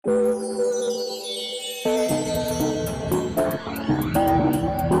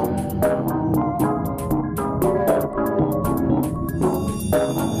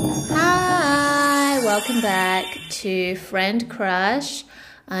back to Friend Crush.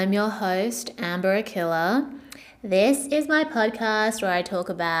 I'm your host, Amber Akilla. This is my podcast where I talk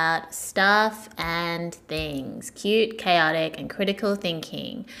about stuff and things, cute, chaotic, and critical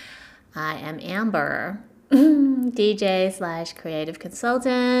thinking. I am Amber, DJ / creative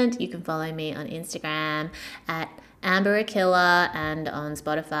consultant. You can follow me on Instagram at Amber Akilla and on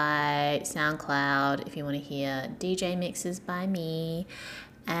Spotify, SoundCloud if you want to hear DJ mixes by me,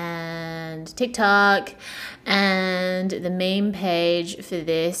 and TikTok. And the meme page for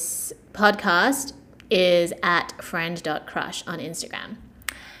this podcast is at friend.crush on Instagram.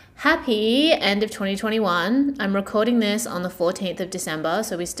 Happy end of 2021. I'm recording this on the 14th of December,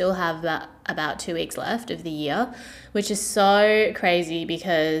 so we still have about 2 weeks left of the year, which is so crazy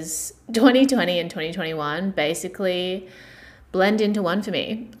because 2020 and 2021 basically blend into one for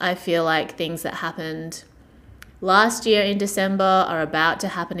me. I feel like things that happened last year in December are about to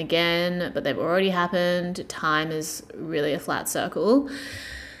happen again, but they've already happened. Time is really a flat circle.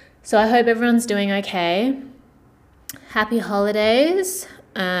 So I hope everyone's doing okay. Happy holidays.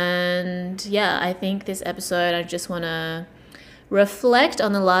 And yeah, I think this episode, I just want to reflect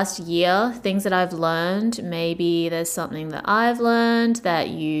on the last year, things that I've learned. Maybe there's something that I've learned that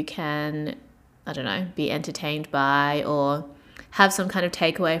you can, I don't know, be entertained by or have some kind of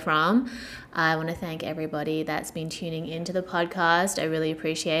takeaway from. I want to thank everybody that's been tuning into the podcast. I really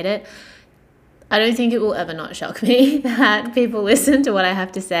appreciate it. I don't think it will ever not shock me that people listen to what I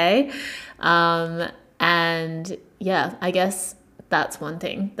have to say. And yeah, I guess that's one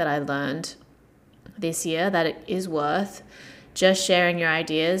thing that I learned this year, that it is worth just sharing your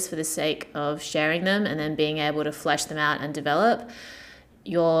ideas for the sake of sharing them and then being able to flesh them out and develop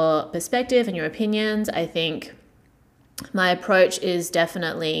your perspective and your opinions. I think my approach is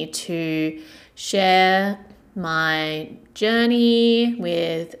definitely to share my journey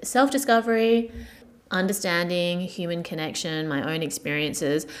with self-discovery, understanding human connection, my own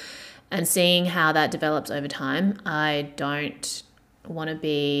experiences, and seeing how that develops over time. I don't want to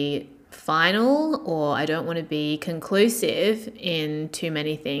be final, or I don't want to be conclusive in too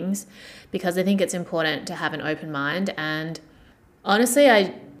many things, because I think it's important to have an open mind. And honestly,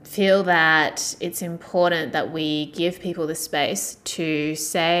 I feel that it's important that we give people the space to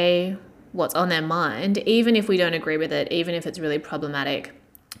say what's on their mind, even if we don't agree with it, even if it's really problematic,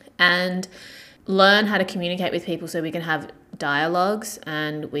 and learn how to communicate with people so we can have dialogues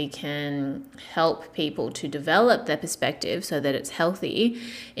and we can help people to develop their perspective so that it's healthy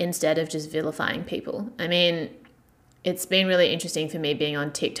instead of just vilifying people. I mean, it's been really interesting for me being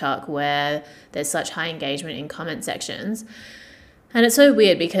on TikTok where there's such high engagement in comment sections. And it's so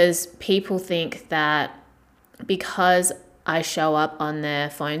weird because people think that because I show up on their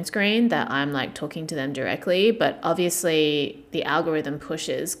phone screen that I'm like talking to them directly, but obviously the algorithm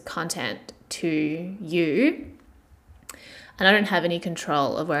pushes content to you and I don't have any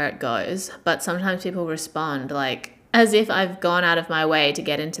control of where it goes. But sometimes people respond like as if I've gone out of my way to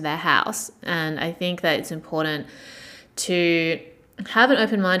get into their house. And I think that it's important to have an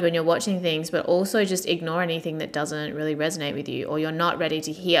open mind when you're watching things, but also just ignore anything that doesn't really resonate with you or you're not ready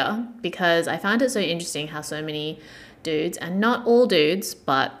to hear. Because I find it so interesting how so many dudes, and not all dudes,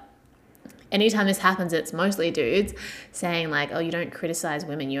 but anytime this happens, it's mostly dudes saying like, oh, you don't criticize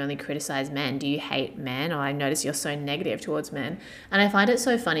women, you only criticize men. Do you hate men? Or I notice you're so negative towards men. And I find it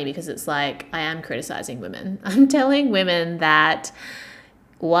so funny because it's like, I am criticizing women. I'm telling women that,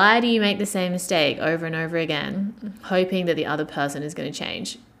 why do you make the same mistake over and over again, hoping that the other person is going to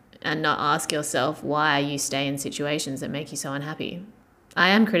change, and not ask yourself why you stay in situations that make you so unhappy? I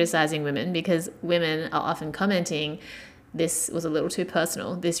am criticizing women because women are often commenting, this was a little too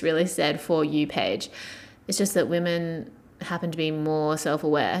personal, this really said for you page. It's just that women happen to be more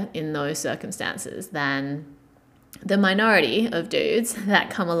self-aware in those circumstances than the minority of dudes that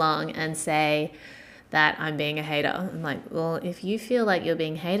come along and say that I'm being a hater. I'm like, well, if you feel like you're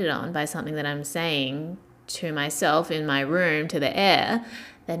being hated on by something that I'm saying to myself in my room to the air,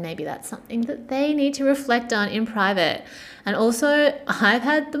 then maybe that's something that they need to reflect on in private. And also, I've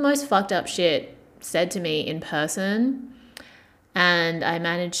had the most fucked up shit said to me in person, and I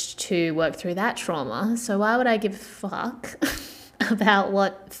managed to work through that trauma. So why would I give a fuck about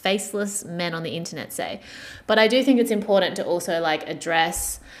what faceless men on the internet say? But I do think it's important to also like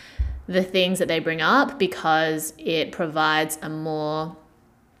address the things that they bring up, because it provides a more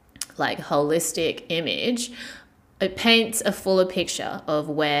like holistic image. It paints a fuller picture of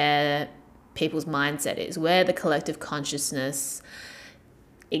where people's mindset is, where the collective consciousness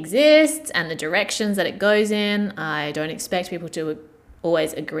exists and the directions that it goes in. I don't expect people to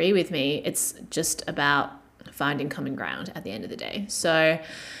always agree with me. It's just about finding common ground at the end of the day. So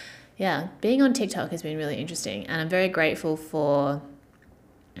yeah, being on TikTok has been really interesting, and I'm very grateful for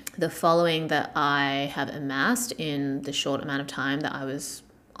the following that I have amassed in the short amount of time that I was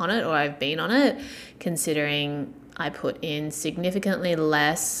on it, or I've been on it, considering I put in significantly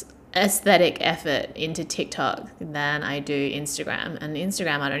less aesthetic effort into TikTok than I do Instagram. And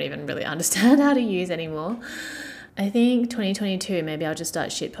Instagram I don't even really understand how to use anymore. I think 2022, maybe I'll just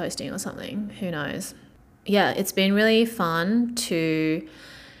start shit posting or something. Who knows? Yeah, it's been really fun to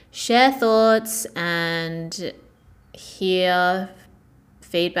share thoughts and hear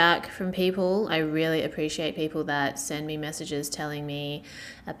feedback from people. I really appreciate people that send me messages telling me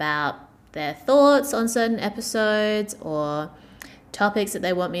about their thoughts on certain episodes or topics that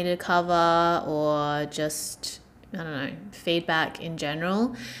they want me to cover, or just, I don't know, feedback in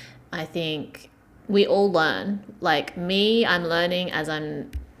general. I think we all learn. Like me, I'm learning as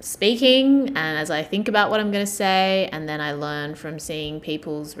I'm speaking and as I think about what I'm going to say, and then I learn from seeing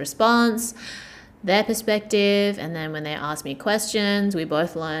people's response, their perspective, and then when they ask me questions, we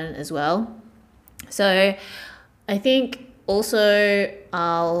both learn as well. So I think also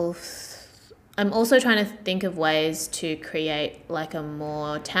I'm also trying to think of ways to create like a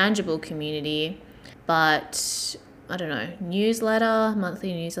more tangible community, but I don't know, newsletter,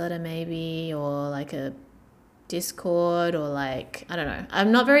 monthly newsletter maybe, or like a Discord, or like, I don't know.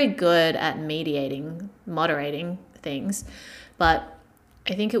 I'm not very good at moderating things, but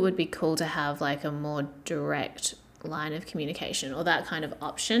I think it would be cool to have like a more direct line of communication, or that kind of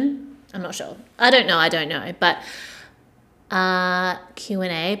option. I'm not sure. I don't know. But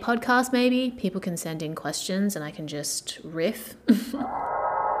Q&A podcast maybe. People can send in questions and I can just riff.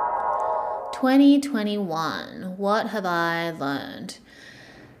 2021. What have I learned?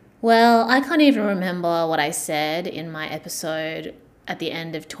 Well, I can't even remember what I said in my episode at the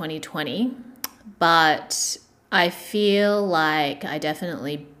end of 2020, but I feel like I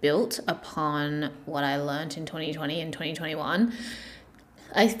definitely built upon what I learned in 2020 and 2021.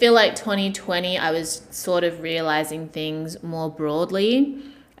 I feel like 2020, I was sort of realizing things more broadly.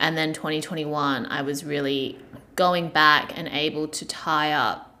 And then 2021, I was really going back and able to tie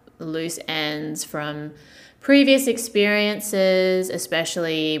up loose ends from previous experiences,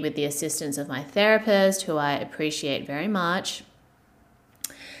 especially with the assistance of my therapist, who I appreciate very much,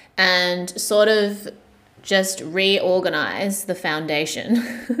 and sort of just reorganize the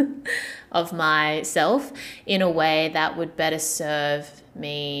foundation of myself in a way that would better serve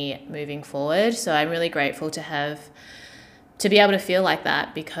me moving forward. So I'm really grateful to be able to feel like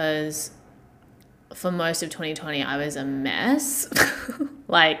that, because for most of 2020 I was a mess,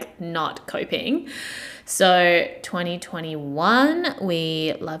 like not coping. So 2021,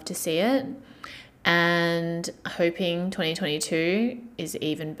 we love to see it, and hoping 2022 is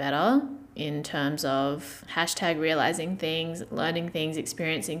even better in terms of #realizing things, learning things,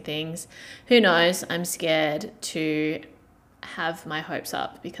 experiencing things. Who knows? I'm scared to have my hopes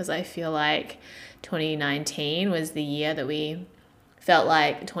up, because I feel like 2019 was the year that we felt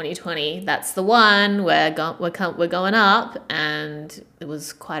like 2020, that's the one, we're going up, and it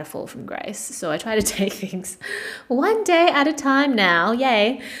was quite a fall from grace. So I try to take things one day at a time now,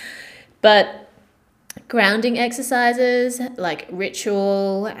 yay. But grounding exercises, like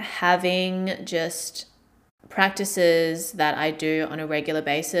ritual, having just practices that I do on a regular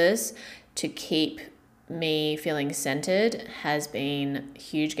basis to keep me feeling centered has been a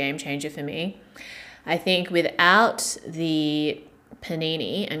huge game changer for me. I think without the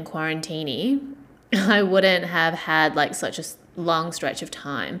panini and quarantini, I wouldn't have had like such a long stretch of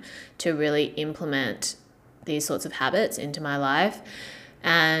time to really implement these sorts of habits into my life.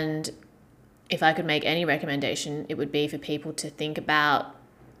 And if I could make any recommendation, it would be for people to think about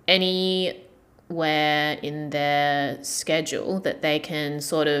anywhere in their schedule that they can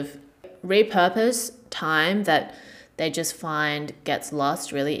sort of repurpose time that they just find gets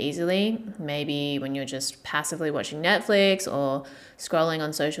lost really easily. Maybe when you're just passively watching Netflix or scrolling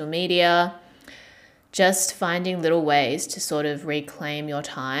on social media, just finding little ways to sort of reclaim your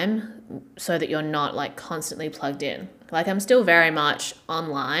time so that you're not like constantly plugged in. Like I'm still very much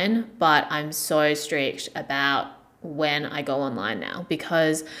online, but I'm so strict about when I go online now,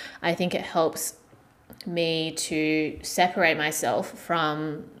 because I think it helps me to separate myself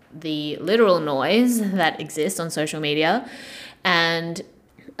from the literal noise that exists on social media, and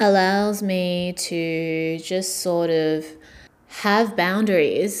allows me to just sort of have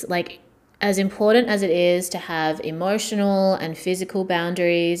boundaries. Like, as important as it is to have emotional and physical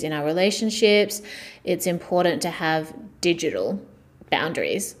boundaries in our relationships, it's important to have digital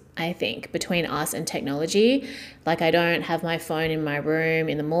boundaries, I think, between us and technology. Like, I don't have my phone in my room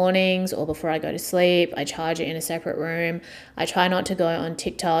in the mornings or before I go to sleep. I charge it in a separate room. I try not to go on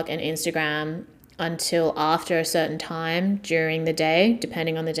TikTok and Instagram until after a certain time during the day,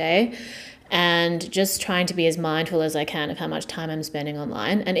 depending on the day. And just trying to be as mindful as I can of how much time I'm spending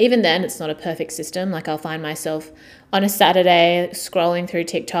online. And even then, it's not a perfect system. Like, I'll find myself on a Saturday scrolling through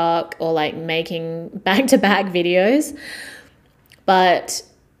TikTok or like making back-to-back videos. But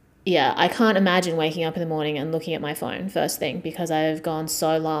yeah, I can't imagine waking up in the morning and looking at my phone first thing, because I've gone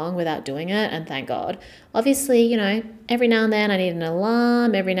so long without doing it, and thank God. Obviously, you know, every now and then I need an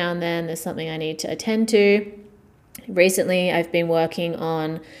alarm. Every now and then there's something I need to attend to. Recently, I've been working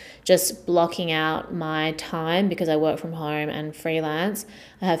on just blocking out my time because I work from home and freelance.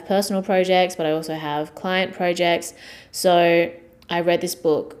 I have personal projects, but I also have client projects. So I read this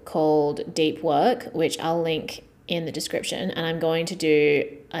book called Deep Work, which I'll link in the description, and I'm going to do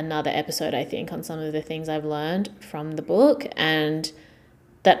another episode, I think, on some of the things I've learned from the book and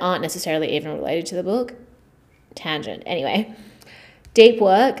that aren't necessarily even related to the book. Tangent. Anyway, deep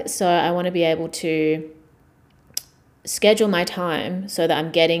work. So I want to be able to schedule my time so that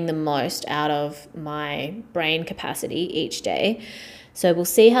I'm getting the most out of my brain capacity each day. So we'll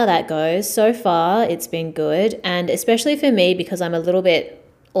see how that goes. So far, it's been good. And especially for me, because I'm a little bit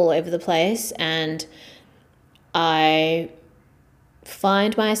all over the place and I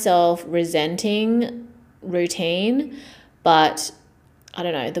find myself resenting routine, but I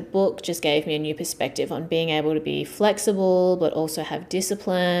don't know, the book just gave me a new perspective on being able to be flexible, but also have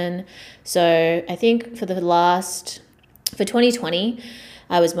discipline. So I think for 2020,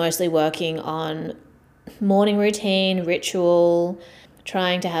 I was mostly working on morning routine, ritual,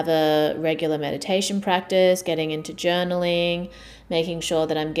 trying to have a regular meditation practice, getting into journaling, making sure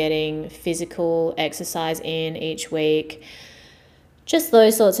that I'm getting physical exercise in each week, just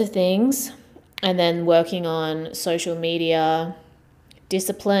those sorts of things. And then working on social media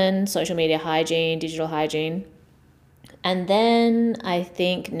discipline, social media hygiene, digital hygiene. And then I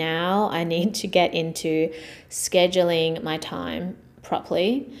think now I need to get into scheduling my time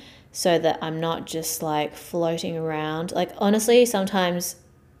properly so that I'm not just like floating around. Like, honestly, sometimes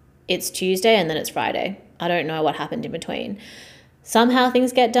it's Tuesday and then it's Friday. I don't know what happened in between. Somehow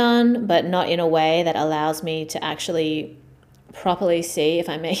things get done, but not in a way that allows me to actually properly see if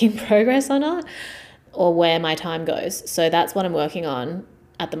I'm making progress or not, or where my time goes. So that's what I'm working on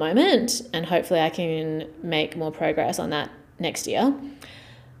at the moment, and hopefully I can make more progress on that next year.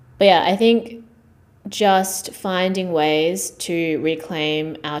 But yeah, I think just finding ways to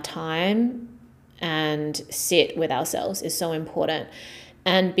reclaim our time and sit with ourselves is so important.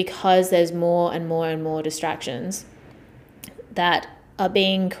 And because there's more and more and more distractions that are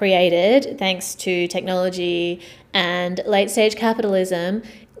being created thanks to technology and late stage capitalism,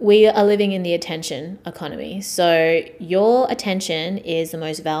 we are living in the attention economy. So your attention is the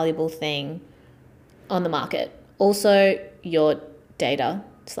most valuable thing on the market. Also, your data.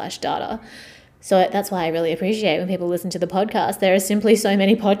 So that's why I really appreciate when people listen to the podcast. There are simply so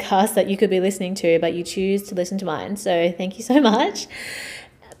many podcasts that you could be listening to, but you choose to listen to mine. So thank you so much.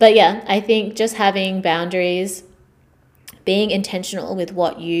 But yeah, I think just having boundaries, being intentional with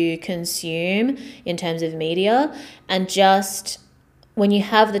what you consume in terms of media, and just when you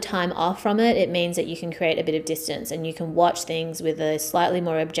have the time off from it, it means that you can create a bit of distance and you can watch things with a slightly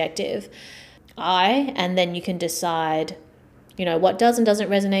more objective eye, and then you can decide, you know, what does and doesn't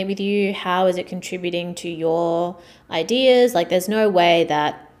resonate with you, how is it contributing to your ideas. Like, there's no way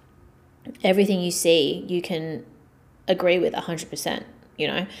that everything you see you can agree with 100%. You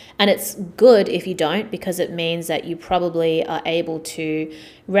know, and it's good if you don't, because it means that you probably are able to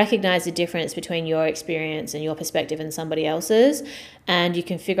recognize the difference between your experience and your perspective and somebody else's, and you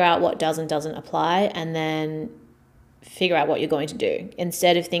can figure out what does and doesn't apply, and then figure out what you're going to do,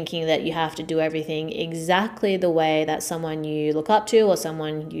 instead of thinking that you have to do everything exactly the way that someone you look up to or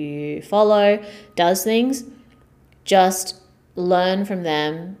someone you follow does things. Just learn from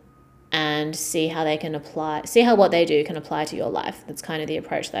them and see how they can apply, see how what they do can apply to your life. That's kind of the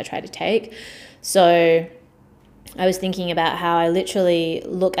approach that I try to take. So I was thinking about how I literally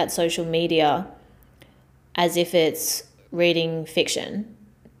look at social media as if it's reading fiction.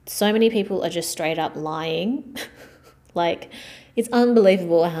 So many people are just straight up lying. Like, it's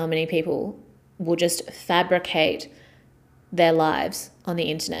unbelievable how many people will just fabricate their lives on the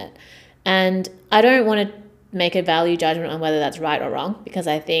internet. And I don't want to make a value judgment on whether that's right or wrong, because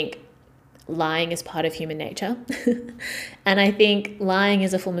I think lying is part of human nature. And I think lying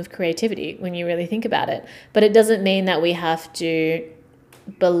is a form of creativity when you really think about it. But it doesn't mean that we have to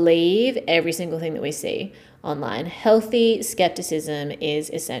believe every single thing that we see online. Healthy skepticism is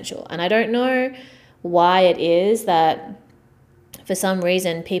essential. And I don't know why it is that for some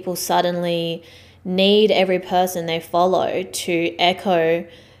reason people suddenly need every person they follow to echo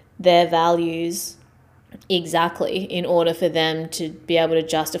their values exactly in order for them to be able to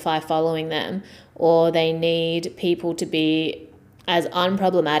justify following them, or they need people to be as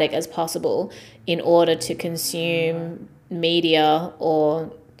unproblematic as possible in order to consume media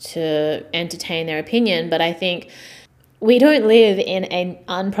or to entertain their opinion. But I think we don't live in an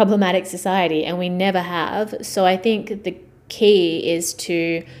unproblematic society, and we never have. So I think the key is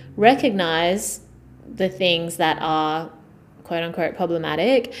to recognize the things that are quote unquote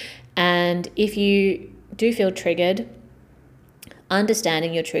problematic. And if you do feel triggered,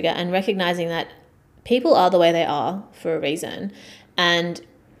 understanding your trigger and recognizing that people are the way they are for a reason. And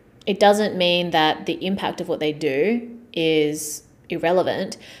it doesn't mean that the impact of what they do is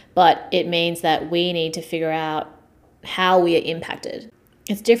irrelevant, but it means that we need to figure out how we are impacted.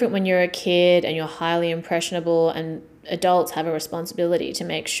 It's different when you're a kid and you're highly impressionable, and adults have a responsibility to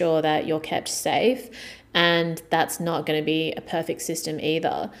make sure that you're kept safe, and that's not going to be a perfect system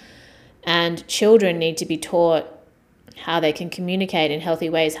either. And children need to be taught how they can communicate in healthy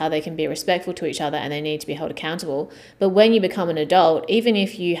ways, how they can be respectful to each other, and they need to be held accountable. But when you become an adult, even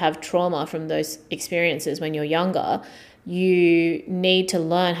if you have trauma from those experiences when you're younger, you need to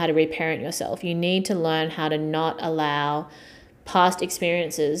learn how to reparent yourself. You need to learn how to not allow past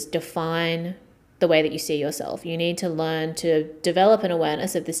experiences define the way that you see yourself. You need to learn to develop an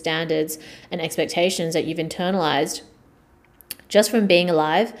awareness of the standards and expectations that you've internalized just from being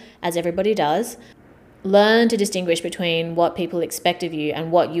alive, as everybody does. Learn to distinguish between what people expect of you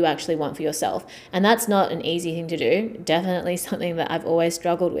and what you actually want for yourself. And that's not an easy thing to do. Definitely something that I've always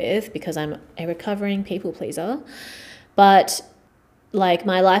struggled with because I'm a recovering people pleaser. But like,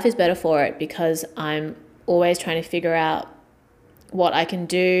 my life is better for it because I'm always trying to figure out what I can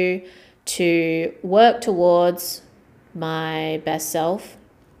do to work towards my best self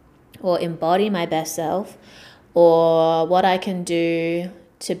or embody my best self, or what I can do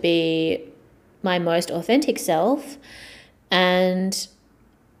to be my most authentic self and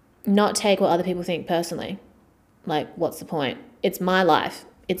not take what other people think personally. Like, what's the point? It's my life.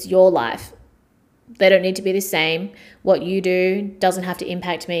 It's your life. They don't need to be the same. What you do doesn't have to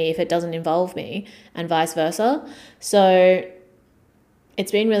impact me if it doesn't involve me, and vice versa. So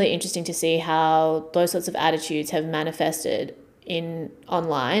it's been really interesting to see how those sorts of attitudes have manifested in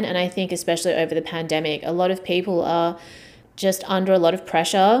online. And I think especially over the pandemic, a lot of people are just under a lot of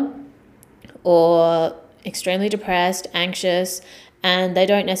pressure or extremely depressed, anxious, and they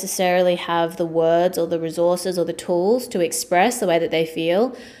don't necessarily have the words or the resources or the tools to express the way that they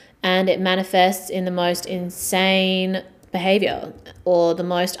feel. And it manifests in the most insane behavior or the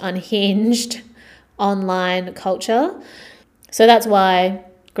most unhinged online culture. So that's why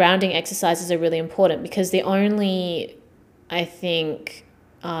grounding exercises are really important, because the only, I think,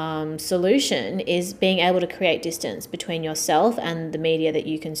 solution is being able to create distance between yourself and the media that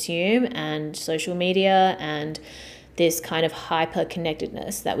you consume, and social media, and this kind of hyper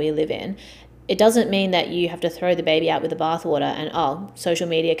connectedness that we live in. It doesn't mean that you have to throw the baby out with the bathwater and, social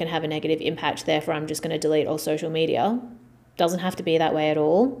media can have a negative impact, therefore I'm just going to delete all social media. Doesn't have to be that way at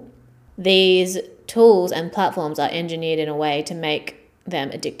all. These tools and platforms are engineered in a way to make them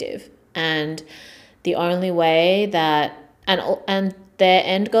addictive. And the only way that, and their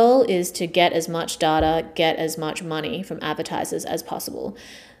end goal is to get as much data, get as much money from advertisers as possible.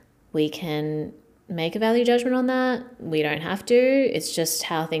 We can make a value judgment on that. We don't have to. It's just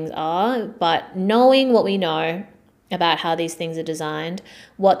how things are. But knowing what we know about how these things are designed,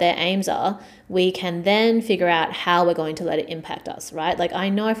 what their aims are, we can then figure out how we're going to let it impact us, right? Like, I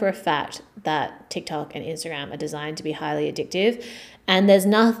know for a fact that TikTok and Instagram are designed to be highly addictive, and there's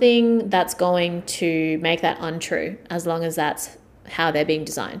nothing that's going to make that untrue as long as that's how they're being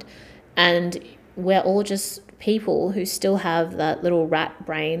designed. And we're all just people who still have that little rat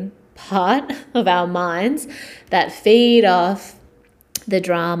brain part of our minds that feed off the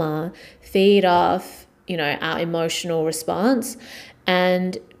drama, feed off, our emotional response,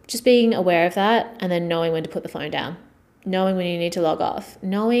 and just being aware of that, and then knowing when to put the phone down, knowing when you need to log off,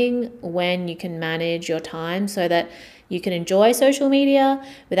 knowing when you can manage your time so that you can enjoy social media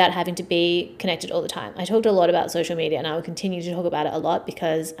without having to be connected all the time. I talked a lot about social media, and I will continue to talk about it a lot,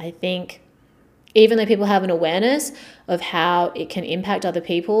 because I think even though people have an awareness of how it can impact other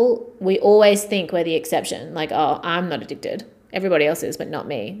people, we always think we're the exception. Like, oh, I'm not addicted. Everybody else is, but not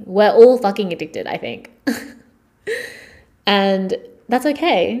me. We're all fucking addicted, I think. And that's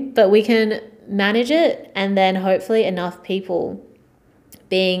okay, but we can manage it, and then hopefully enough people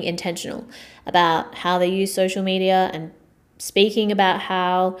being intentional about how they use social media and speaking about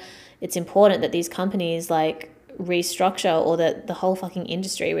how it's important that these companies like restructure, or that the whole fucking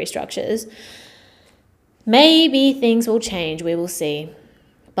industry restructures. Maybe things will change, we will see.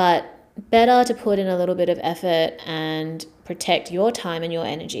 But better to put in a little bit of effort and protect your time and your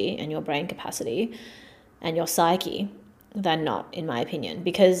energy and your brain capacity and your psyche than not, in my opinion.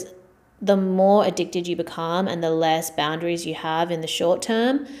 Because the more addicted you become and the less boundaries you have in the short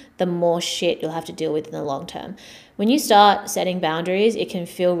term, the more shit you'll have to deal with in the long term. When you start setting boundaries, it can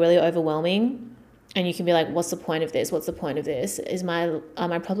feel really overwhelming. And you can be like, what's the point of this? What's the point of this? Are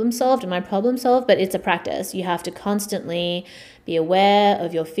my problems solved? Am I problem solved? But it's a practice. You have to constantly be aware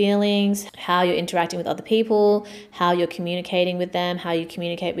of your feelings, how you're interacting with other people, how you're communicating with them, how you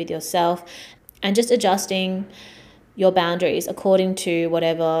communicate with yourself, and just adjusting your boundaries according to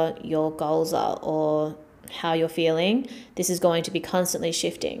whatever your goals are or how you're feeling. This is going to be constantly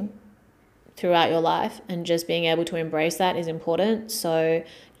shifting throughout your life, and just being able to embrace that is important. So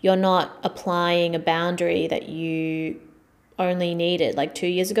you're not applying a boundary that you only needed like 2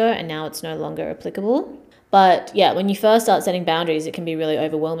 years ago and now it's no longer applicable. But yeah, when you first start setting boundaries, it can be really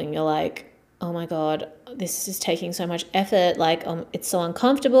overwhelming. You're like, oh my God, this is taking so much effort. Like, it's so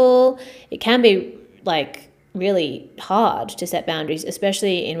uncomfortable. It can be like really hard to set boundaries,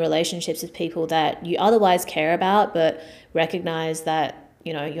 especially in relationships with people that you otherwise care about, but recognize that,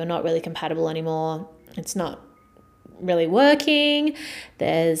 you know, you're not really compatible anymore. It's not really working.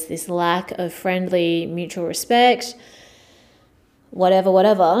 There's this lack of friendly mutual respect,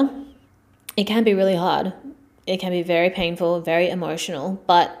 whatever. It can be really hard. It can be very painful, very emotional,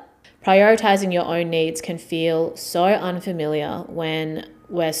 but prioritizing your own needs can feel so unfamiliar when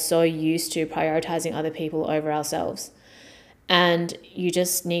we're so used to prioritizing other people over ourselves. And you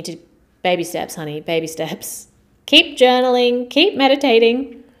just need to, baby steps, honey, baby steps. Keep journaling, keep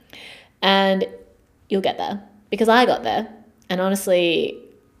meditating, and you'll get there. Because I got there, and honestly,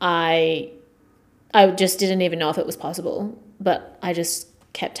 I just didn't even know if it was possible, but I just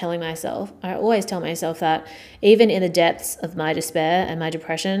kept telling myself, I always tell myself that even in the depths of my despair and my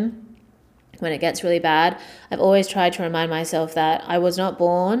depression, when it gets really bad, I've always tried to remind myself that I was not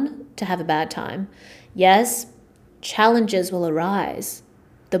born to have a bad time. Yes, challenges will arise.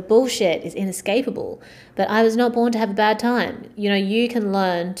 The bullshit is inescapable, but I was not born to have a bad time. You know, you can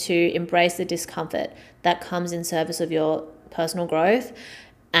learn to embrace the discomfort that comes in service of your personal growth,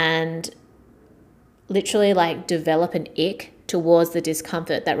 and literally like develop an ick towards the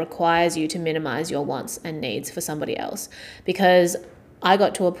discomfort that requires you to minimize your wants and needs for somebody else. Because I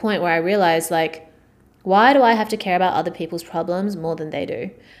got to a point where I realized, like, why do I have to care about other people's problems more than they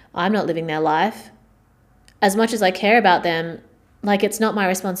do? I'm not living their life. As much as I care about them, like, it's not my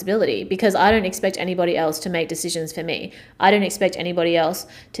responsibility, because I don't expect anybody else to make decisions for me. I don't expect anybody else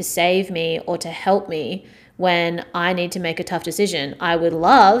to save me or to help me when I need to make a tough decision. I would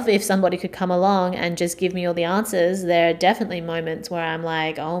love if somebody could come along and just give me all the answers. There are definitely moments where I'm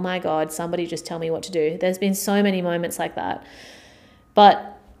like, oh my God, somebody just tell me what to do. There's been so many moments like that.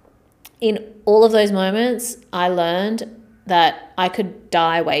 But in all of those moments, I learned that I could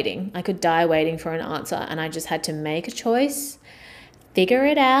die waiting. I could die waiting for an answer, and I just had to make a choice, figure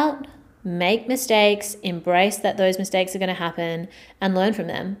it out, make mistakes, embrace that those mistakes are going to happen, and learn from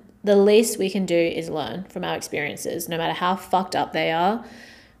them. The least we can do is learn from our experiences. No matter how fucked up they are,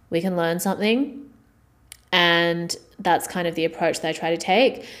 we can learn something. And that's kind of the approach that I try to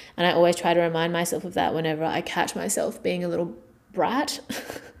take. And I always try to remind myself of that whenever I catch myself being a little brat.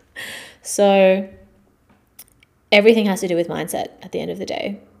 So everything has to do with mindset at the end of the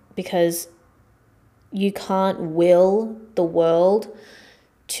day, because you can't will the world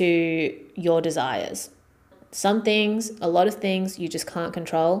to your desires. Some things, a lot of things you just can't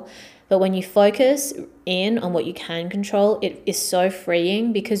control. But when you focus in on what you can control, it is so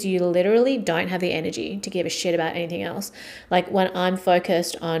freeing, because you literally don't have the energy to give a shit about anything else. Like when I'm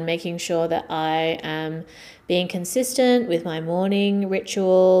focused on making sure that I am being consistent with my morning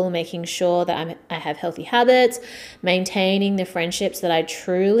ritual, making sure that I have healthy habits, maintaining the friendships that I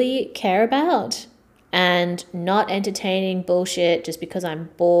truly care about, and not entertaining bullshit just because I'm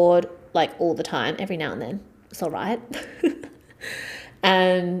bored, like all the time. Every now and then, it's all right.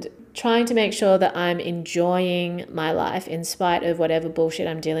 And trying to make sure that I'm enjoying my life in spite of whatever bullshit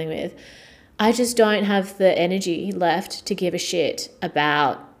I'm dealing with. I just don't have the energy left to give a shit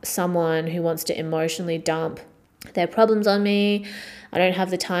about someone who wants to emotionally dump their problems on me. I don't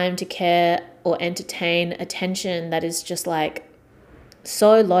have the time to care or entertain attention that is just like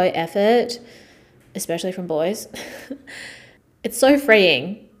so low effort, especially from boys. It's so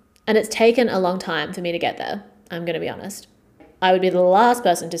freeing, and it's taken a long time for me to get there. I'm going to be honest. I would be the last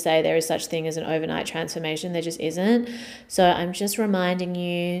person to say there is such thing as an overnight transformation. There just isn't. So I'm just reminding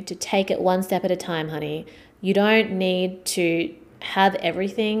you to take it one step at a time, honey. You don't need to have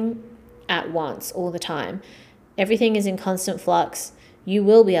everything at once all the time. Everything is in constant flux. You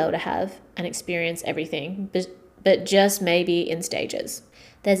will be able to have and experience everything, but just maybe in stages.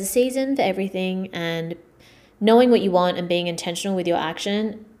 There's a season for everything, and knowing what you want and being intentional with your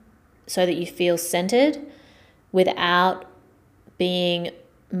action so that you feel centered without being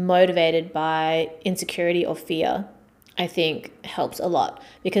motivated by insecurity or fear, I think helps a lot.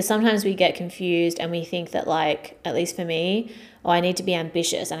 Because sometimes we get confused and we think that, like, at least for me, I need to be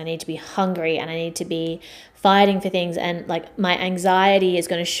ambitious and I need to be hungry and I need to be fighting for things, and like my anxiety is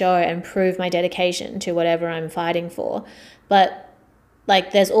going to show and prove my dedication to whatever I'm fighting for. But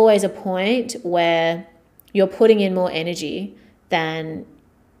like there's always a point where you're putting in more energy than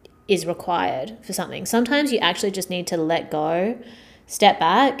is required for something. Sometimes you actually just need to let go, step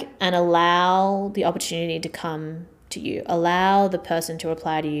back, and allow the opportunity to come to you. Allow the person to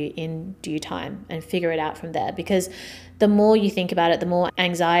reply to you in due time and figure it out from there. Because the more you think about it, the more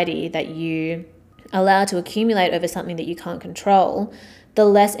anxiety that you allow to accumulate over something that you can't control, the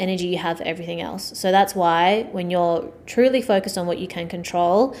less energy you have for everything else. So that's why when you're truly focused on what you can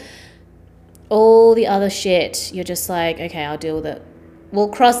control, all the other shit, you're just like, okay, I'll deal with it. We'll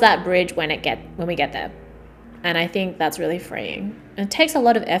cross that bridge when we get there. And I think that's really freeing. It takes a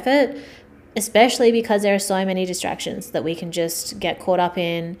lot of effort, especially because there are so many distractions that we can just get caught up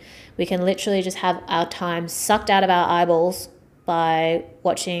in. We can literally just have our time sucked out of our eyeballs by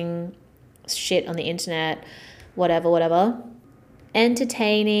watching shit on the internet, whatever.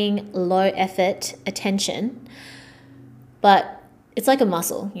 Entertaining, low effort attention. But it's like a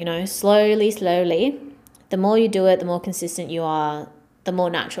muscle, slowly. The more you do it, the more consistent you are, the more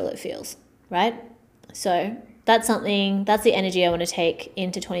natural it feels, right? So that's the energy I want to take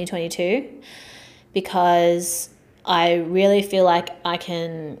into 2022, because I really feel like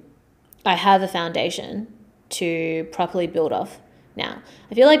I have a foundation to properly build off now.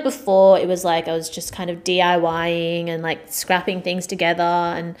 I feel like before it was like I was just kind of DIYing and like scrapping things together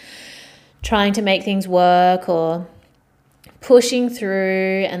and trying to make things work or pushing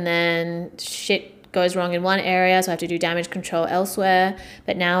through, and then shit goes wrong in one area, so I have to do damage control elsewhere.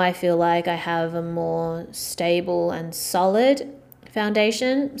 But now I feel like I have a more stable and solid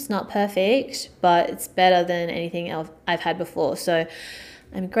foundation. It's not perfect, but it's better than anything else I've had before. So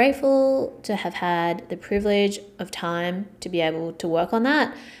I'm grateful to have had the privilege of time to be able to work on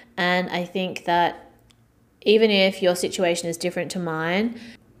that. And I think that even if your situation is different to mine,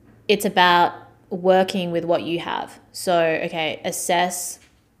 it's about working with what you have. So, okay, assess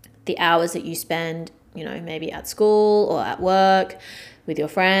the hours that you spend, maybe at school or at work, with your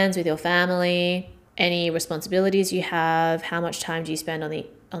friends, with your family, any responsibilities you have, how much time do you spend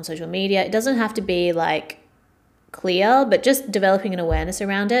on social media. It doesn't have to be like clear, but just developing an awareness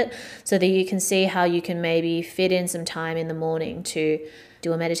around it so that you can see how you can maybe fit in some time in the morning to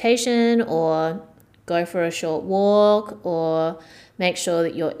do a meditation or go for a short walk, or make sure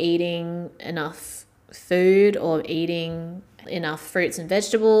that you're eating enough food or eating enough fruits and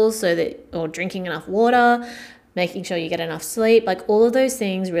vegetables, or drinking enough water, making sure you get enough sleep. Like all of those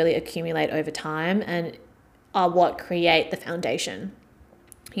things really accumulate over time and are what create the foundation.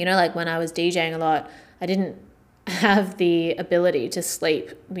 Like when I was DJing a lot, I didn't have the ability to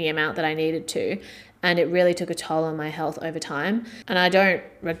sleep the amount that I needed to, and it really took a toll on my health over time. And I don't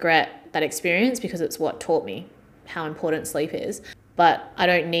regret that experience because it's what taught me how important sleep is. But I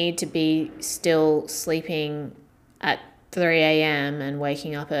don't need to be still sleeping at 3 a.m. and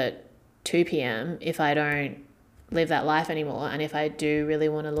waking up at 2 p.m. if I don't live that life anymore, and if I do really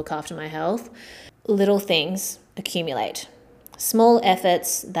want to look after my health. Little things accumulate. Small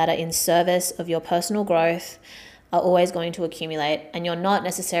efforts that are in service of your personal growth are always going to accumulate, and you're not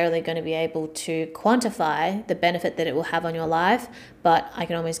necessarily going to be able to quantify the benefit that it will have on your life, but I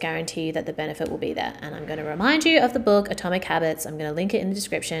can almost guarantee you that the benefit will be there. And I'm going to remind you of the book Atomic Habits. I'm going to link it in the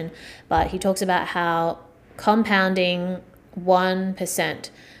description, but he talks about how compounding 1%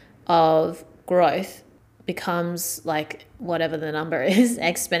 of growth becomes, like, whatever the number is,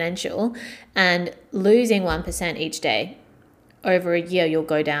 exponential, and losing 1% each day over a year, you'll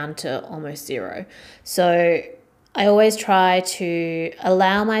go down to almost zero. So I always try to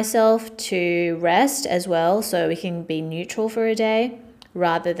allow myself to rest as well, so we can be neutral for a day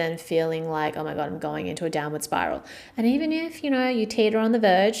rather than feeling like, oh my God, I'm going into a downward spiral. And even if, you teeter on the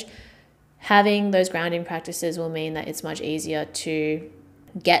verge, having those grounding practices will mean that it's much easier to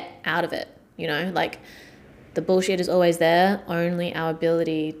get out of it. Like the bullshit is always there, only our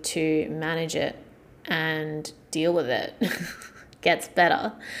ability to manage it and deal with it gets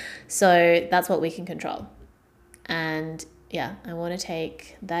better. So that's what we can control. And yeah, I want to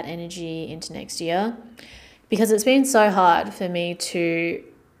take that energy into next year, because it's been so hard for me to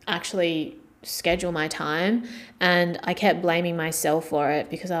actually schedule my time, and I kept blaming myself for it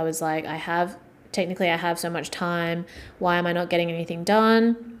because I was like, I have so much time. Why am I not getting anything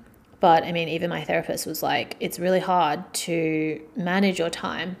done? But I mean, even my therapist was like, it's really hard to manage your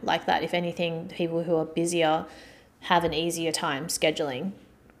time like that. If anything, people who are busier have an easier time scheduling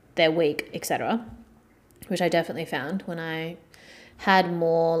their week, etc., which I definitely found when I had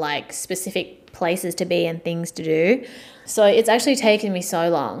more like specific places to be and things to do. So it's actually taken me so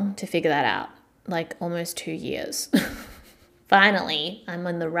long to figure that out, like almost 2 years. Finally, I'm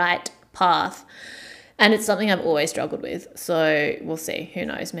on the right path. And it's something I've always struggled with. So we'll see. Who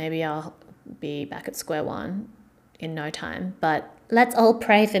knows? Maybe I'll be back at square one in no time. But let's all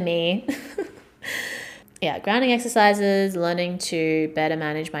pray for me. Yeah, grounding exercises, learning to better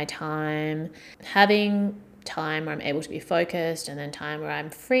manage my time, having time where I'm able to be focused, and then time where I'm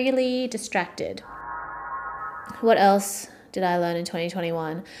freely distracted. What else did I learn in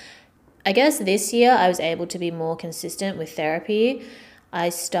 2021? I guess this year I was able to be more consistent with therapy. I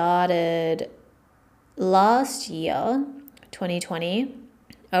started last year, 2020,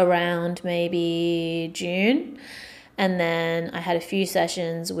 around maybe June. And then I had a few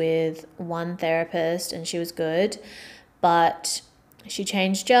sessions with one therapist and she was good. But she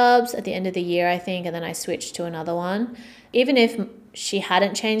changed jobs at the end of the year, I think, and then I switched to another one. Even if she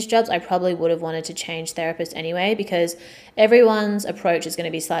hadn't changed jobs, I probably would have wanted to change therapist anyway, because everyone's approach is going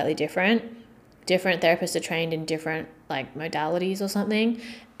to be slightly different. Different therapists are trained in different like modalities or something.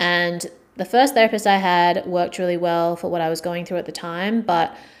 And the first therapist I had worked really well for what I was going through at the time,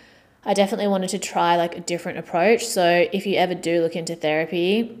 but I definitely wanted to try like a different approach. So if you ever do look into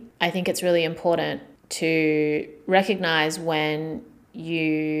therapy, I think it's really important to recognize when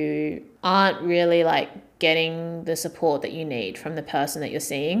you aren't really like getting the support that you need from the person that you're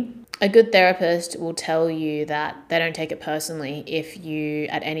seeing. A good therapist will tell you that they don't take it personally if you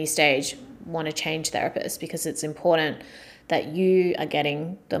at any stage want to change therapists, because it's important that you are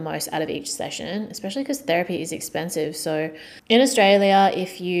getting the most out of each session, especially because therapy is expensive. So in Australia,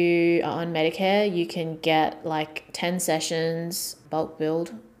 if you are on Medicare, you can get like 10 sessions bulk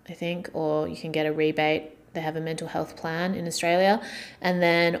billed, I think, or you can get a rebate. They have a mental health plan in Australia. And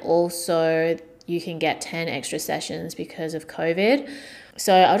then also you can get 10 extra sessions because of COVID.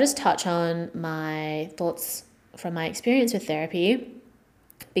 So I'll just touch on my thoughts from my experience with therapy,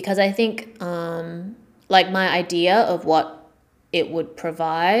 because I think like my idea of what it would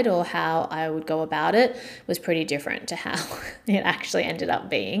provide or how I would go about it was pretty different to how it actually ended up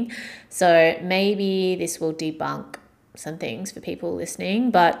being. So maybe this will debunk some things for people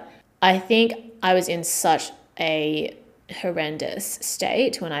listening, but I think I was in such a horrendous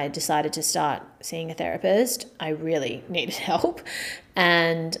state when I decided to start seeing a therapist. I really needed help,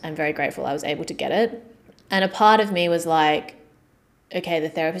 and I'm very grateful I was able to get it. And a part of me was like, okay, the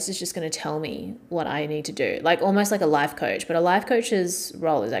therapist is just going to tell me what I need to do, like almost like a life coach. But a life coach's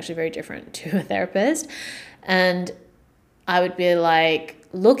role is actually very different to a therapist. And I would be like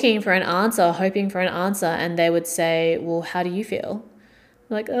looking for an answer, hoping for an answer, and they would say, well, how do you feel?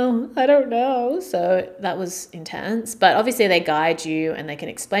 I'm like, oh, I don't know. So that was intense. But obviously they guide you and they can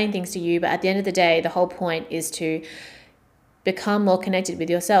explain things to you. But at the end of the day, the whole point is to become more connected with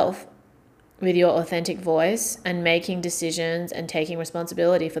yourself, with your authentic voice, and making decisions and taking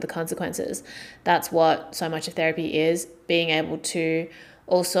responsibility for the consequences. That's what so much of therapy is, being able to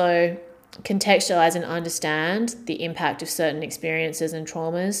also contextualize and understand the impact of certain experiences and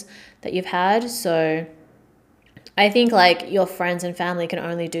traumas that you've had. So I think like your friends and family can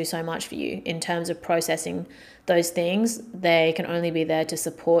only do so much for you in terms of processing those things. They can only be there to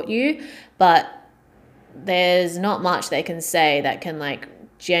support you, but there's not much they can say that can like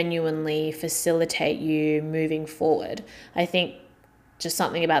genuinely facilitate you moving forward. I think just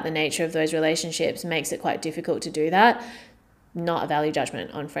something about the nature of those relationships makes it quite difficult to do that. Not a value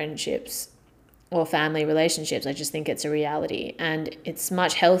judgment on friendships or family relationships. I just think it's a reality, and it's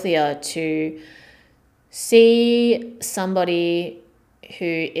much healthier to see somebody who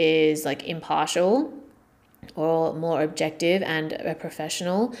is like impartial or more objective and a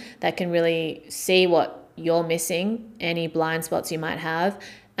professional that can really see what you're missing, any blind spots you might have,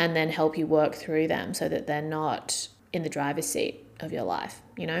 and then help you work through them so that they're not in the driver's seat of your life,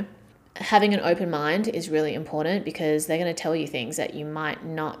 you know? Having an open mind is really important, because they're going to tell you things that you might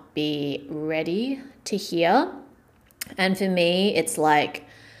not be ready to hear. And for me, it's like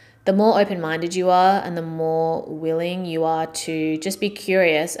the more open-minded you are and the more willing you are to just be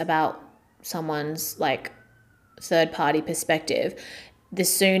curious about someone's like third party perspective, the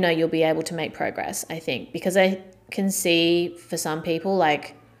sooner you'll be able to make progress, I think. Because I can see for some people,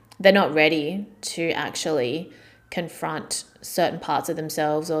 like, they're not ready to actually confront certain parts of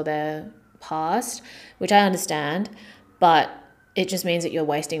themselves or their past, which I understand, but it just means that you're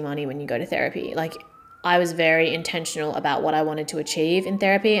wasting money when you go to therapy. Like, I was very intentional about what I wanted to achieve in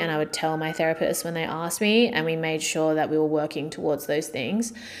therapy, and I would tell my therapist when they asked me, and we made sure that we were working towards those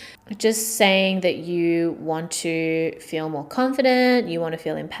things. Just saying that you want to feel more confident, you want to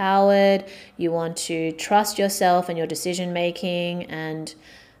feel empowered, you want to trust yourself and your decision making. And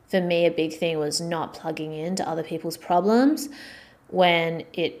for me, a big thing was not plugging into other people's problems when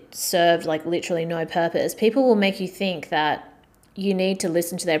it served like literally no purpose. People will make you think that you need to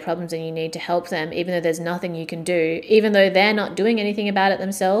listen to their problems and you need to help them, even though there's nothing you can do, even though they're not doing anything about it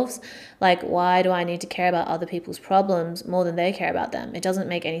themselves. Like, why do I need to care about other people's problems more than they care about them? It doesn't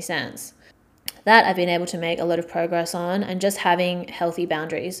make any sense. That I've been able to make a lot of progress on, and just having healthy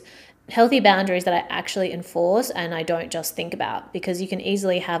boundaries that I actually enforce and I don't just think about, because you can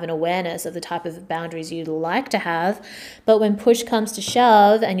easily have an awareness of the type of boundaries you'd like to have, but when push comes to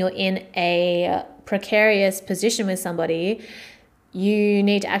shove and you're in a precarious position with somebody, you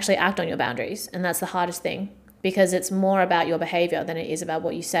need to actually act on your boundaries. And that's the hardest thing, because it's more about your behavior than it is about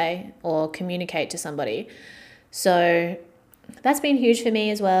what you say or communicate to somebody. So that's been huge for me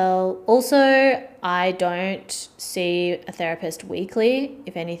as well. Also, I don't see a therapist weekly.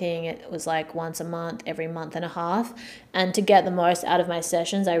 If anything, it was like once a month, every month and a half. And to get the most out of my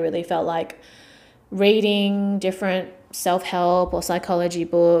sessions, I really felt like reading different self-help or psychology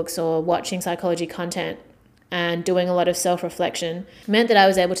books or watching psychology content and doing a lot of self-reflection meant that I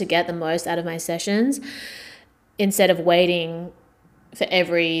was able to get the most out of my sessions instead of waiting for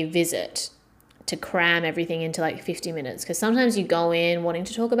every visit to cram everything into like 50 minutes. Because sometimes you go in wanting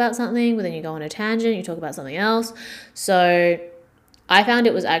to talk about something, but then you go on a tangent, you talk about something else. So I found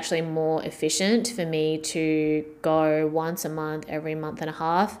it was actually more efficient for me to go once a month, every month and a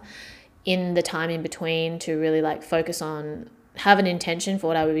half, in the time in between, to really like focus on, have an intention for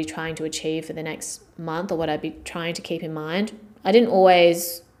what I would be trying to achieve for the next month or what I'd be trying to keep in mind. I didn't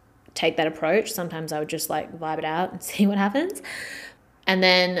always take that approach. Sometimes I would just like vibe it out and see what happens. And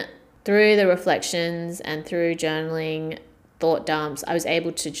then through the reflections and through journaling, thought dumps, I was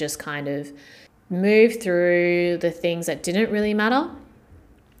able to just kind of move through the things that didn't really matter,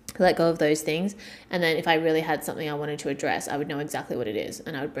 let go of those things. And then if I really had something I wanted to address, I would know exactly what it is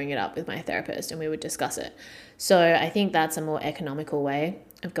and I would bring it up with my therapist and we would discuss it. So I think that's a more economical way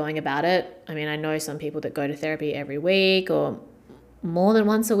of going about it. I mean, I know some people that go to therapy every week or more than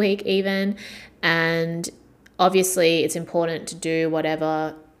once a week even. And obviously it's important to do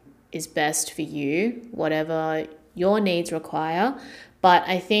whatever is best for you, whatever your needs require. But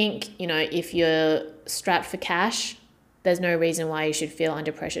I think, you know, if you're strapped for cash, there's no reason why you should feel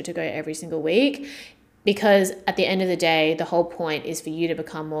under pressure to go every single week, because at the end of the day, the whole point is for you to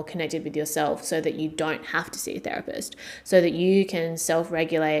become more connected with yourself so that you don't have to see a therapist, so that you can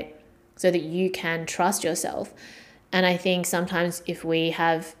self-regulate, so that you can trust yourself. And I think sometimes if we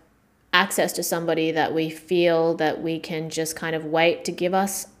have access to somebody that we feel that we can just kind of wait to give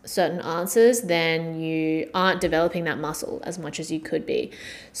us certain answers, then you aren't developing that muscle as much as you could be.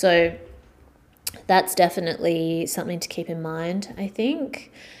 So that's definitely something to keep in mind, I think.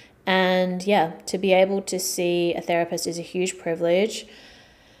 And yeah, to be able to see a therapist is a huge privilege.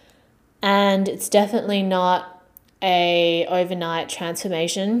 And it's definitely not a overnight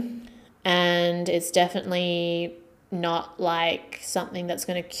transformation. And it's definitely not like something that's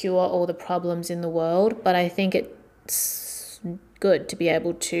going to cure all the problems in the world. But I think it's good to be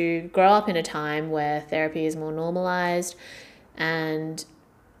able to grow up in a time where therapy is more normalized, and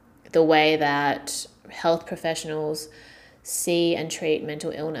the way that health professionals see and treat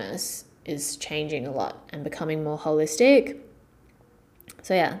mental illness is changing a lot and becoming more holistic.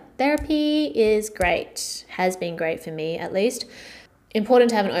 So yeah, therapy is great, has been great for me at least. Important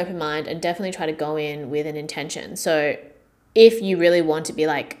to have an open mind and definitely try to go in with an intention. So if you really want to be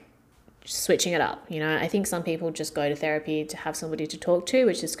like switching it up, you know, I think some people just go to therapy to have somebody to talk to,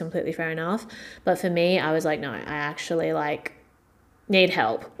 which is completely fair enough. But for me, I was like, no, I actually like need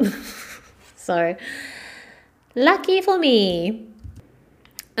help. So lucky for me.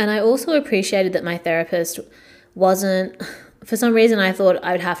 And I also appreciated that my therapist wasn't, for some reason I thought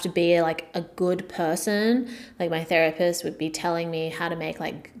I would have to be like a good person. Like my therapist would be telling me how to make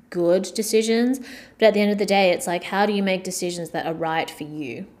like good decisions. But at the end of the day, it's like, how do you make decisions that are right for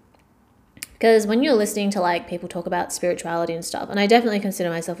you? Because when you're listening to like people talk about spirituality and stuff, and I definitely consider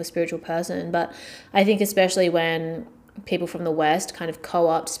myself a spiritual person, but I think especially when people from the West kind of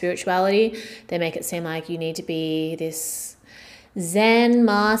co-opt spirituality. They make it seem like you need to be this Zen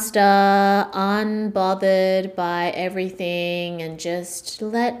master, unbothered by everything and just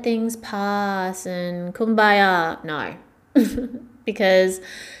let things pass and kumbaya. No, because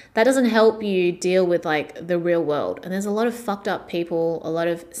that doesn't help you deal with like the real world. And there's a lot of fucked up people, a lot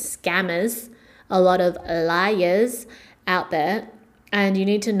of scammers, a lot of liars out there. And you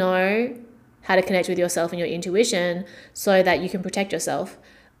need to know how to connect with yourself and your intuition so that you can protect yourself.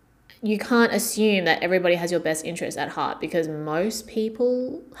 You can't assume that everybody has your best interests at heart, because most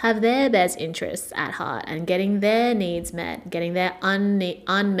people have their best interests at heart, and getting their needs met, getting their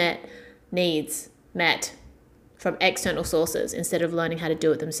unmet needs met from external sources instead of learning how to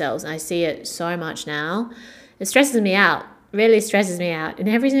do it themselves. And I see it so much now. It stresses me out, really stresses me out in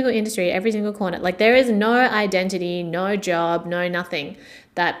every single industry, every single corner. Like there is no identity, no job, no nothing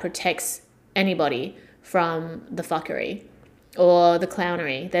that protects anybody from the fuckery or the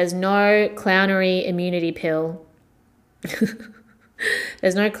clownery. There's no clownery immunity pill.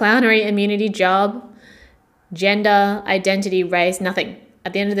 There's no clownery immunity job, gender, identity, race, nothing.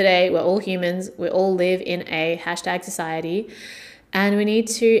 At the end of the day, we're all humans. We all live in a hashtag society, and we need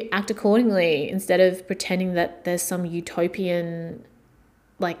to act accordingly instead of pretending that there's some utopian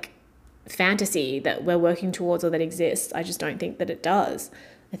like fantasy that we're working towards or that exists. I just don't think that it does.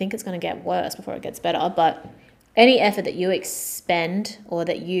 I think it's going to get worse before it gets better. But any effort that you expend or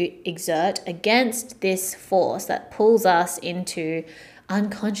that you exert against this force that pulls us into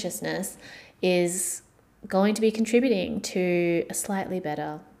unconsciousness is going to be contributing to a slightly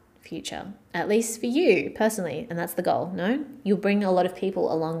better future, at least for you personally. And that's the goal. No, you'll bring a lot of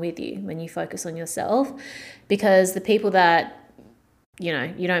people along with you when you focus on yourself, because the people that, you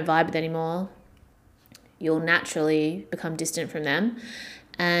know, you don't vibe with anymore, you'll naturally become distant from them,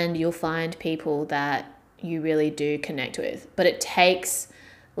 and you'll find people that you really do connect with. But it takes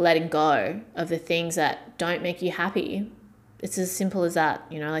letting go of the things that don't make you happy. It's as simple as that.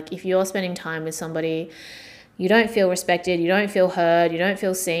 You know, like if you're spending time with somebody, you don't feel respected, you don't feel heard, you don't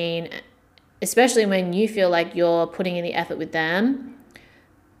feel seen, especially when you feel like you're putting in the effort with them,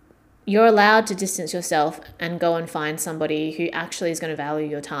 you're allowed to distance yourself and go and find somebody who actually is going to value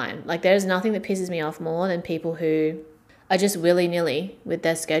your time. Like there's nothing that pisses me off more than people who are just willy-nilly with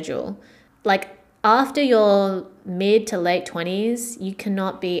their schedule. Like after your mid to late 20s, you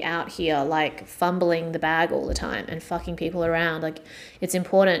cannot be out here like fumbling the bag all the time and fucking people around. Like it's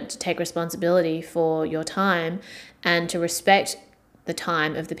important to take responsibility for your time and to respect the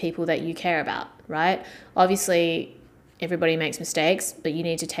time of the people that you care about, right? Obviously, everybody makes mistakes, but you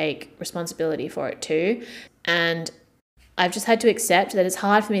need to take responsibility for it too. And I've just had to accept that it's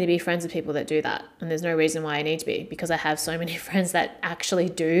hard for me to be friends with people that do that. And there's no reason why I need to be, because I have so many friends that actually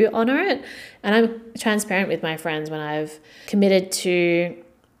do honor it. And I'm transparent with my friends when I've committed to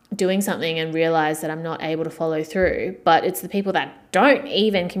doing something and realize that I'm not able to follow through. But it's the people that don't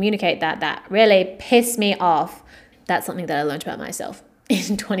even communicate that really piss me off. That's something that I learned about myself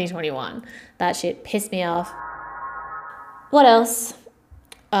in 2021. That shit pissed me off. What else?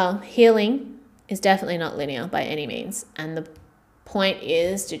 Healing is definitely not linear by any means. And the point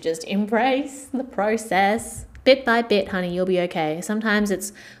is to just embrace the process. Bit by bit, honey, you'll be okay. Sometimes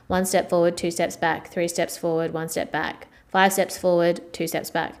it's 1 step forward, 2 steps back, 3 steps forward, 1 step back, 5 steps forward, 2 steps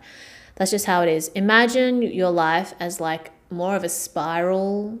back. That's just how it is. Imagine your life as like more of a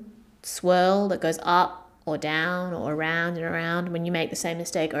spiral swirl that goes up or down or around and around. When you make the same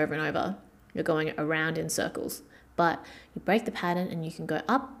mistake over and over, you're going around in circles. But you break the pattern and you can go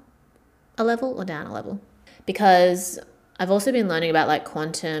up a level or down a level. Because I've also been learning about like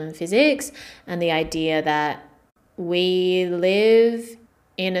quantum physics and the idea that we live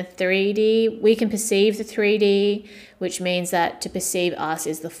in a 3D, we can perceive the 3D, which means that to perceive us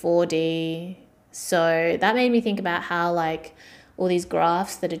is the 4D. So that made me think about how like all these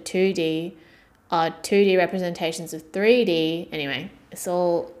graphs that are 2D are 2D representations of 3D. Anyway, it's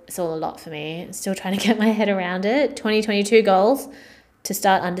all a lot for me. I'm still trying to get my head around it. 2022 goals to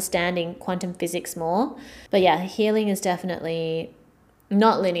start understanding quantum physics more. But yeah, healing is definitely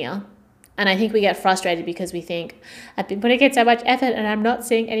not linear. And I think we get frustrated because we think, I've been putting in so much effort and I'm not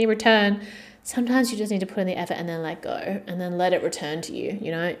seeing any return. Sometimes you just need to put in the effort and then let go and then let it return to you.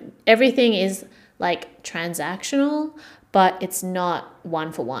 You know, everything is like transactional, but it's not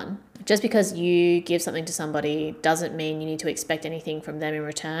one for one. Just because you give something to somebody doesn't mean you need to expect anything from them in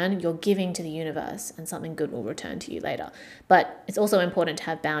return. You're giving to the universe and something good will return to you later. But it's also important to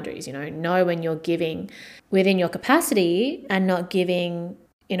have boundaries, you know when you're giving within your capacity and not giving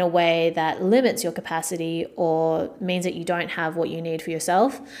in a way that limits your capacity or means that you don't have what you need for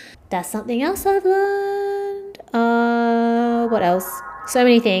yourself. That's something else I've learned. what else? So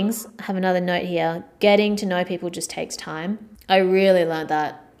many things. I have another note here. Getting to know people just takes time. I really learned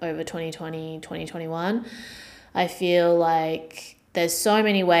that over 2020, 2021. I feel like there's so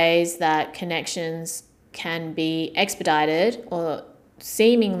many ways that connections can be expedited or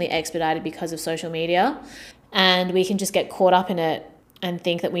seemingly expedited because of social media. And we can just get caught up in it and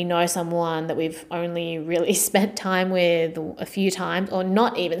think that we know someone that we've only really spent time with a few times, or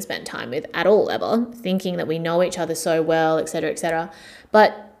not even spent time with at all ever, thinking that we know each other so well, etc., etc.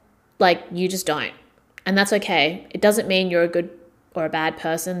 But like, you just don't. And that's okay. It doesn't mean you're a good or a bad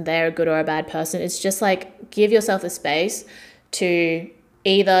person, they're a good or a bad person. It's just like, give yourself the space to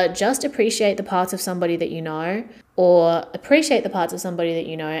either just appreciate the parts of somebody that you know, or appreciate the parts of somebody that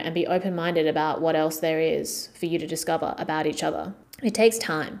you know and be open-minded about what else there is for you to discover about each other. It takes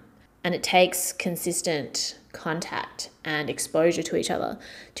time, and it takes consistent contact and exposure to each other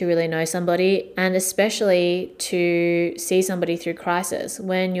to really know somebody, and especially to see somebody through crisis.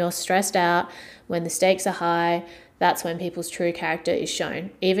 When you're stressed out, when the stakes are high, that's when people's true character is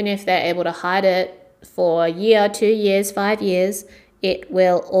shown. Even if they're able to hide it for a year, 2 years, 5 years, it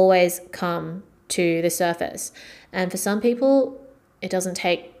will always come to the surface. And for some people, it doesn't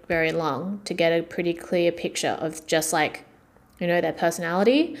take very long to get a pretty clear picture of just like, their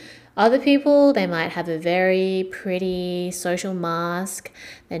personality. Other people, they might have a very pretty social mask.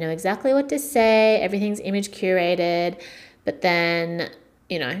 They know exactly what to say. Everything's image curated. But then,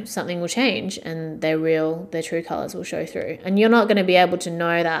 something will change and their true colors will show through. And you're not going to be able to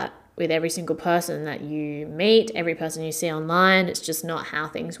know that with every single person that you meet, every person you see online. It's just not how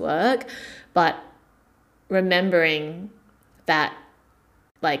things work. But remembering that,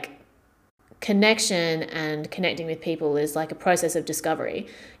 like, connection and connecting with people is like a process of discovery.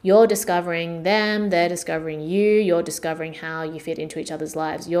 You're discovering them, they're discovering you, you're discovering how you fit into each other's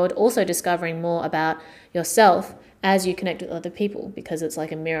lives. You're also discovering more about yourself as you connect with other people, because it's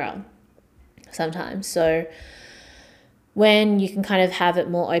like a mirror sometimes. So when you can kind of have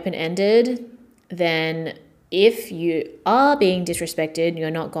it more open-ended, then if you are being disrespected, you're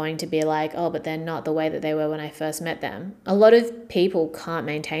not going to be like, oh, but they're not the way that they were when I first met them. A lot of people can't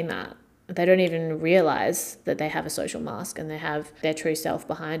maintain that. They don't even realize that they have a social mask and they have their true self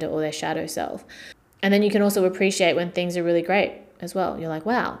behind it, or their shadow self. And then you can also appreciate when things are really great as well. You're like,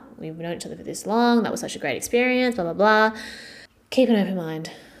 wow, we've known each other for this long. That was such a great experience, blah, blah, blah. Keep an open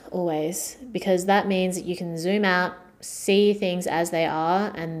mind always, because that means that you can zoom out, see things as they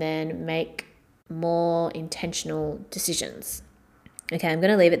are, and then make more intentional decisions. Okay, I'm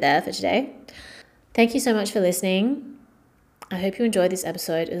going to leave it there for today. Thank you so much for listening. I hope you enjoyed this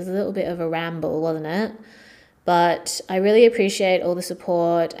episode. It was a little bit of a ramble, wasn't it? But I really appreciate all the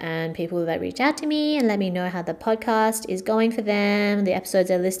support and people that reach out to me and let me know how the podcast is going for them, the episodes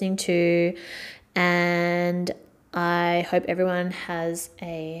they're listening to. And I hope everyone has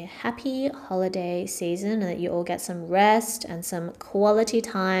a happy holiday season and that you all get some rest and some quality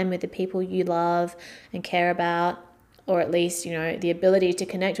time with the people you love and care about, or at least, the ability to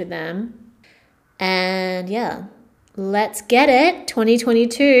connect with them. And yeah, let's get it.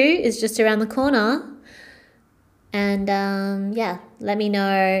 2022 is just around the corner. And let me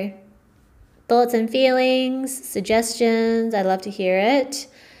know thoughts and feelings, suggestions. I'd love to hear it.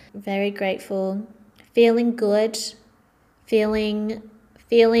 Very grateful. Feeling good. Feeling,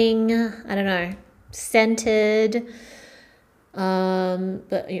 I don't know, centered.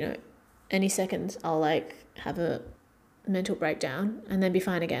 But, any second I'll like have a mental breakdown and then be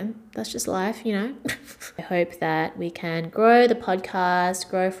fine again. That's just life, I hope that we can grow the podcast,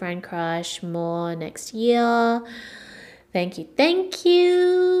 grow Friend Crush more next year. Thank you.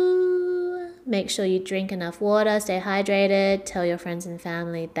 Make sure you drink enough water, stay hydrated, tell your friends and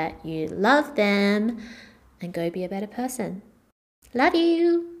family that you love them, and go be a better person. Love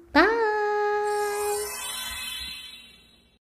you. Bye.